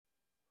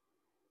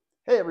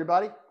Hey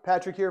everybody,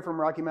 Patrick here from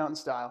Rocky Mountain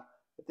Style.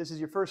 If this is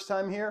your first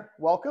time here,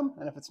 welcome,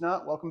 and if it's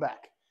not, welcome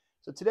back.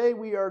 So today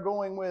we are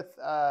going with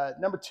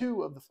number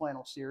 2 of the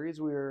flannel series.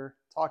 We're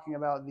talking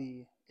about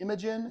the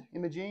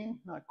Imogene,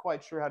 not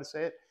quite sure how to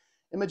say it,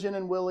 Imogene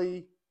and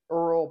Willie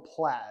Earl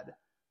Plaid.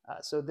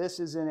 So this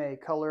is in a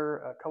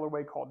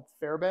colorway called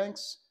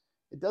Fairbanks.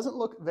 It doesn't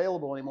look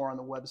available anymore on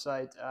the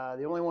website.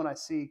 The only one I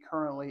see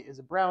currently is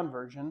a brown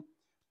version,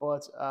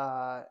 but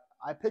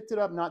I picked it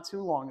up not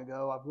too long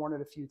ago. I've worn it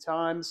a few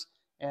times,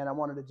 and I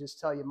wanted to just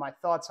tell you my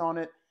thoughts on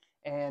it.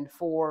 And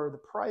for the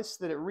price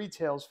that it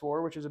retails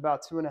for, which is about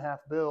 2.5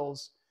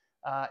 bills,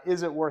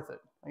 is it worth it?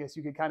 I guess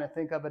you could kind of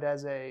think of it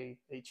as a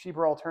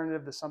cheaper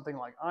alternative to something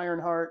like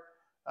Ironheart,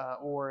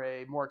 or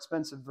a more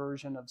expensive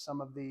version of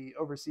some of the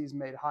overseas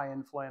made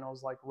high-end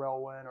flannels like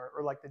Relwyn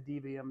or like the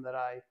DVM that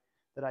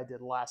I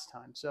did last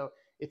time. So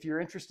if you're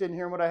interested in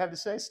hearing what I have to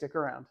say, stick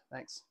around.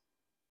 Thanks.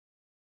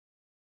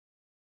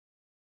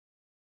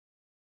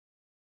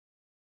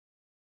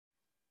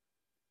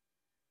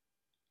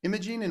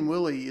 Imogene and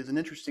Willie is an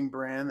interesting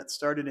brand that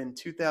started in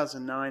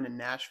 2009 in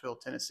Nashville,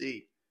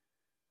 Tennessee.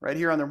 Right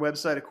here on their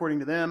website, according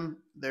to them,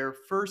 their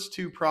first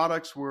 2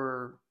 products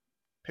were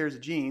pairs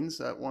of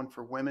jeans, one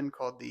for women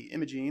called the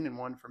Imogene and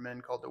one for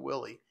men called the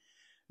Willie.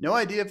 No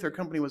idea if their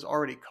company was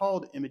already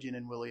called Imogene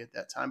and Willie at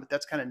that time, but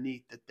that's kind of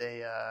neat that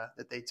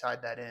they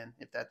tied that in,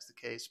 if that's the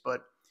case.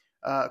 But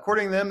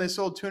according to them, they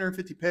sold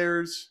 250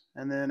 pairs,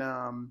 and then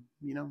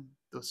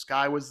the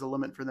sky was the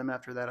limit for them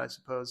after that, I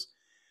suppose.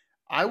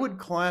 I would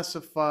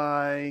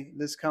classify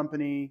this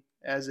company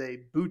as a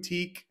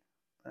boutique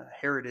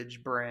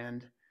heritage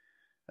brand.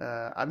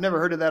 I've never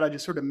heard of that. I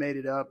just sort of made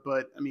it up.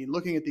 But I mean,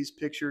 looking at these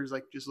pictures,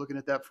 like just looking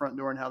at that front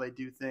door and how they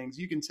do things,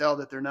 you can tell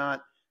that they're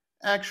not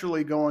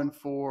actually going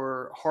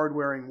for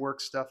hard-wearing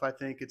work stuff. I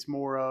think it's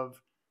more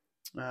of,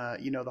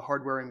 the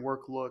hard-wearing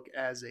work look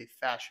as a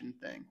fashion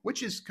thing,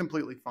 which is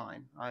completely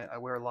fine. I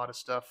wear a lot of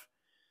stuff,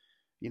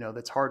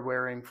 that's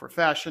hard-wearing for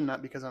fashion,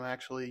 not because I'm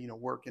actually,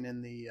 working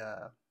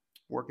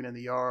in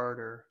the yard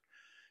or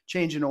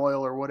changing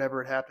oil or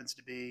whatever it happens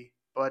to be.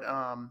 But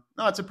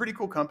no, it's a pretty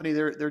cool company.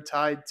 They're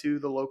tied to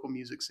the local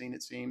music scene,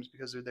 it seems,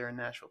 because they're there in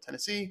Nashville,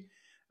 Tennessee.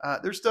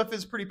 Their stuff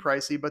is pretty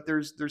pricey, but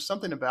there's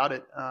something about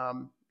it.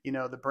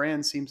 The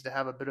brand seems to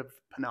have a bit of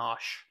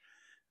panache.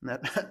 And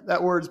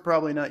that word's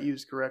probably not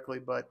used correctly,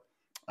 but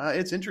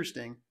it's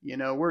interesting.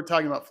 We're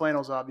talking about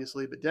flannels,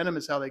 obviously, but denim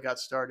is how they got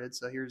started.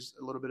 So here's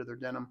a little bit of their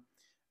denim.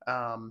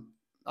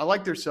 I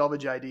like their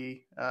selvage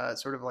ID,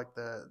 sort of like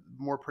the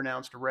more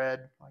pronounced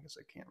red. I guess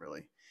I can't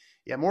really.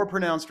 Yeah, more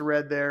pronounced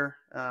red there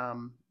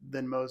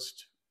than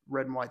most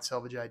red and white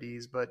selvage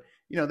IDs. But,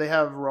 they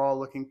have raw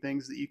looking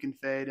things that you can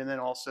fade, and then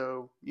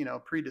also,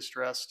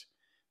 pre-distressed.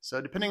 So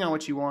depending on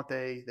what you want,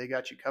 they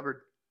got you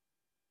covered.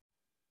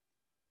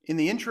 In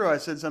the intro, I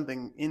said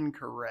something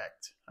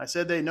incorrect. I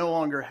said they no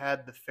longer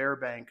had the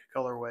Fairbank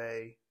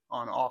colorway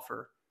on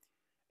offer.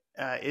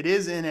 It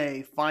is in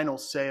a final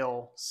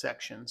sale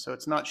section, so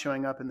it's not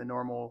showing up in the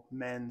normal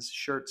men's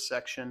shirt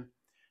section.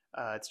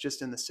 It's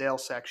just in the sale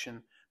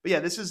section. But yeah,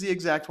 this is the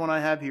exact one I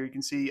have here. You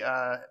can see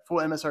full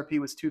MSRP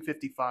was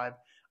 $255.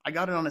 I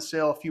got it on a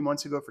sale a few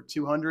months ago for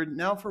 $200,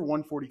 now for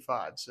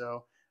 $145.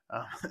 So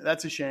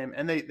that's a shame.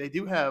 And they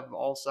do have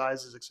all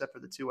sizes except for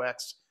the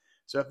 2X.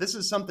 So if this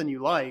is something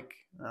you like,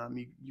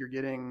 you're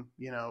getting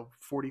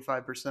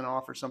 45%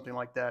 off or something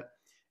like that.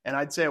 And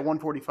I'd say at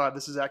 $145,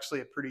 this is actually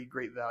a pretty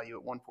great value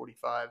at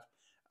 $145.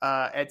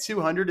 At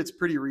 $200, it's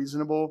pretty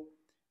reasonable.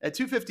 At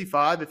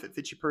 $255, if it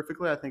fits you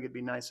perfectly, I think it'd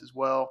be nice as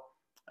well.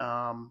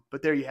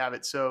 But there you have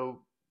it.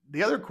 So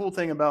the other cool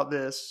thing about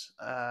this,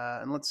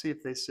 and let's see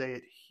if they say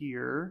it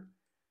here.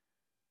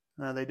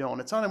 They don't.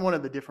 It's on one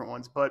of the different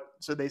ones. But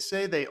so they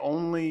say they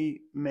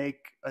only make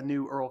a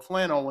new Earl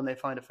flannel when they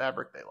find a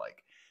fabric they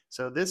like.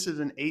 So this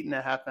is an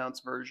 8.5 ounce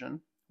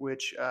version,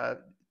 which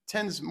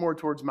tends more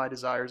towards my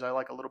desires. I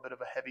like a little bit of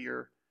a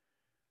heavier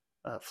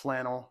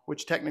flannel,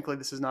 which technically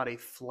this is not a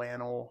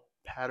flannel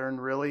pattern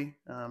really.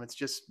 It's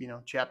just,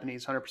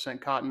 Japanese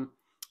 100% cotton.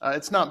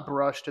 It's not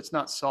brushed. It's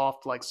not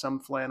soft like some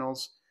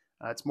flannels.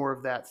 It's more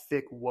of that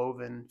thick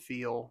woven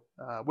feel,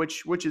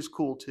 which is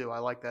cool too. I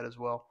like that as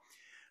well.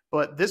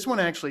 But this one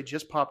actually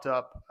just popped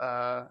up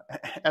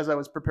as I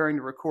was preparing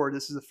to record.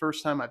 This is the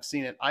first time I've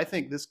seen it. I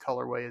think this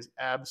colorway is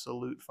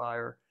absolute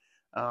fire.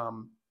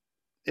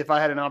 If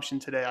I had an option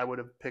today, I would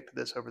have picked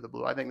this over the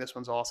blue. I think this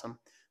one's awesome.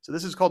 So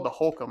this is called the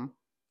Holcomb.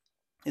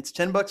 It's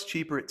 $10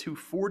 cheaper at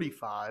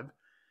 $245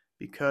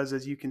 because,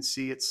 as you can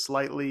see, it's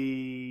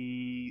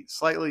slightly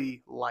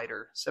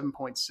lighter,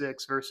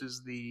 7.6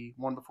 versus the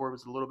one before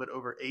was a little bit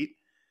over 8.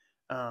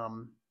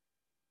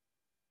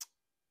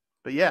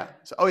 But yeah,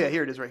 so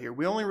here it is right here.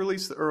 We only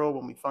release the Earl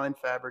when we find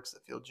fabrics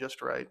that feel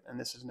just right, and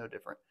this is no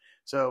different.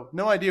 So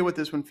no idea what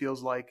this one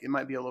feels like. It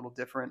might be a little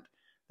different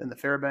than the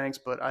Fairbanks,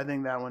 but I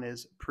think that one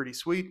is pretty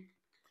sweet.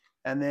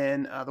 And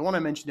then the one I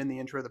mentioned in the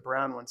intro, the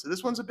brown one. So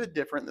this one's a bit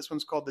different. This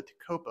one's called the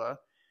Tacopa.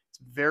 It's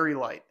very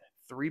light,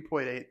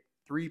 3.8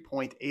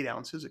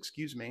 ounces,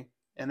 excuse me.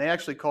 And they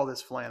actually call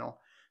this flannel.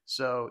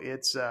 So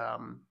it's,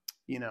 going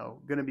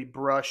to be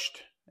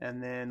brushed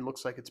and then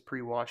looks like it's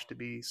pre-washed to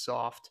be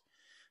soft.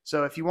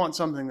 So if you want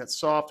something that's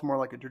soft, more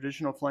like a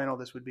traditional flannel,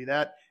 this would be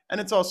that. And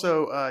it's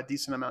also a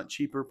decent amount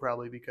cheaper,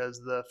 probably because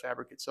the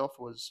fabric itself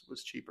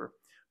was cheaper.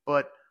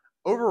 But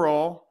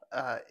overall,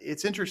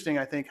 it's interesting,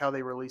 I think, how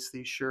they release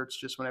these shirts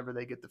just whenever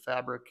they get the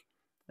fabric,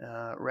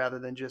 rather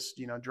than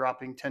just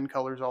dropping 10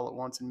 colors all at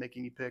once and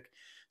making you pick.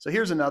 So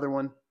here's another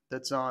one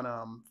that's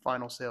on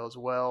final sale as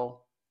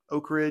well,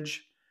 Oak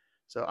Ridge.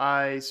 So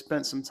I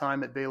spent some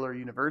time at Baylor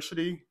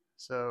University,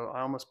 so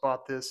I almost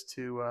bought this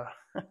to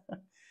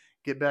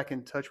get back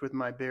in touch with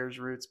my Bears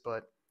roots,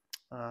 but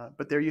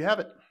there you have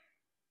it.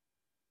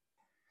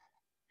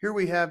 Here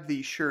we have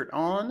the shirt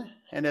on,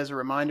 and as a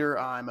reminder,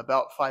 I'm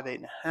about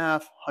 5'8.5",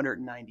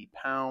 190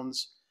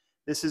 pounds.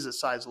 This is a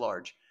size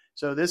large.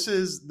 So this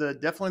is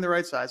definitely the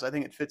right size. I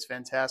think it fits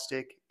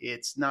fantastic.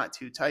 It's not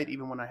too tight,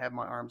 even when I have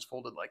my arms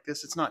folded like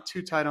this. It's not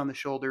too tight on the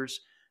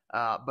shoulders,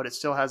 but it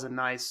still has a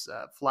nice,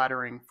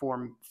 flattering,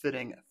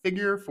 form-fitting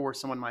figure for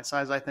someone my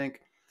size, I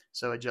think.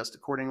 So adjust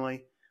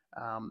accordingly.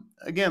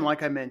 Again,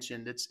 like I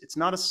mentioned, it's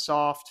not a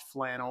soft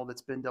flannel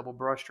that's been double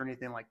brushed or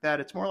anything like that.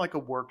 It's more like a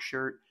work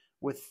shirt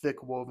with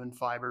thick woven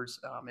fibers.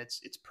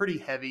 It's pretty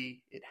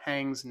heavy. It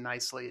hangs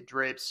nicely. It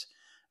drapes.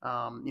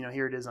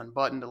 Here it is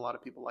unbuttoned. A lot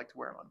of people like to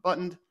wear them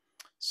unbuttoned.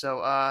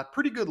 So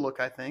pretty good look,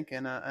 I think,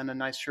 and a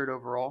nice shirt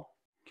overall.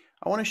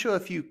 I want to show a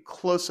few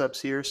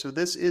close-ups here. So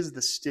this is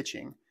the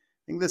stitching.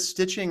 I think the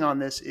stitching on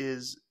this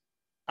is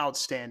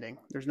outstanding.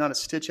 There's not a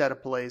stitch out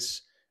of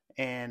place,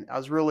 and I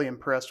was really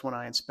impressed when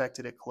I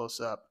inspected it close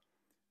up.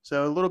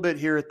 So a little bit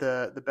here at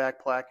the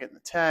back placket and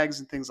the tags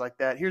and things like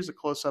that. Here's a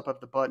close-up of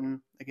the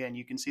button. Again,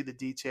 you can see the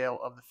detail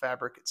of the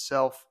fabric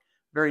itself,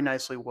 very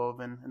nicely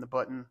woven, and the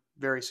button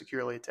very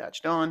securely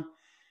attached on.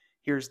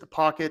 Here's the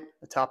pocket,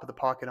 the top of the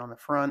pocket on the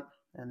front,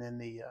 and then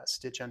the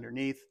stitch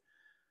underneath.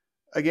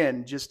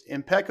 Again, just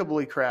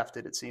impeccably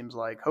crafted, it seems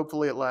like.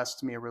 Hopefully it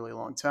lasts me a really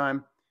long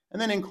time. And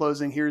then in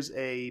closing, here's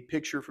a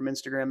picture from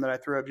Instagram that I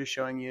threw up just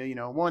showing you,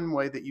 one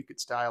way that you could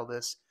style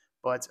this.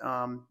 But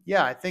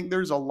yeah, I think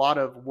there's a lot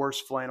of worse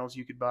flannels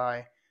you could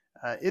buy.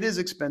 It is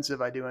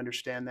expensive, I do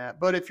understand that.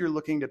 But if you're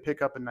looking to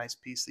pick up a nice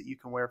piece that you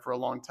can wear for a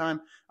long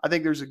time, I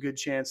think there's a good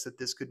chance that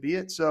this could be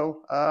it.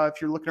 So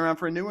if you're looking around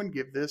for a new one,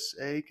 give this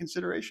a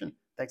consideration.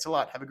 Thanks a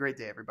lot. Have a great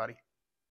day, everybody.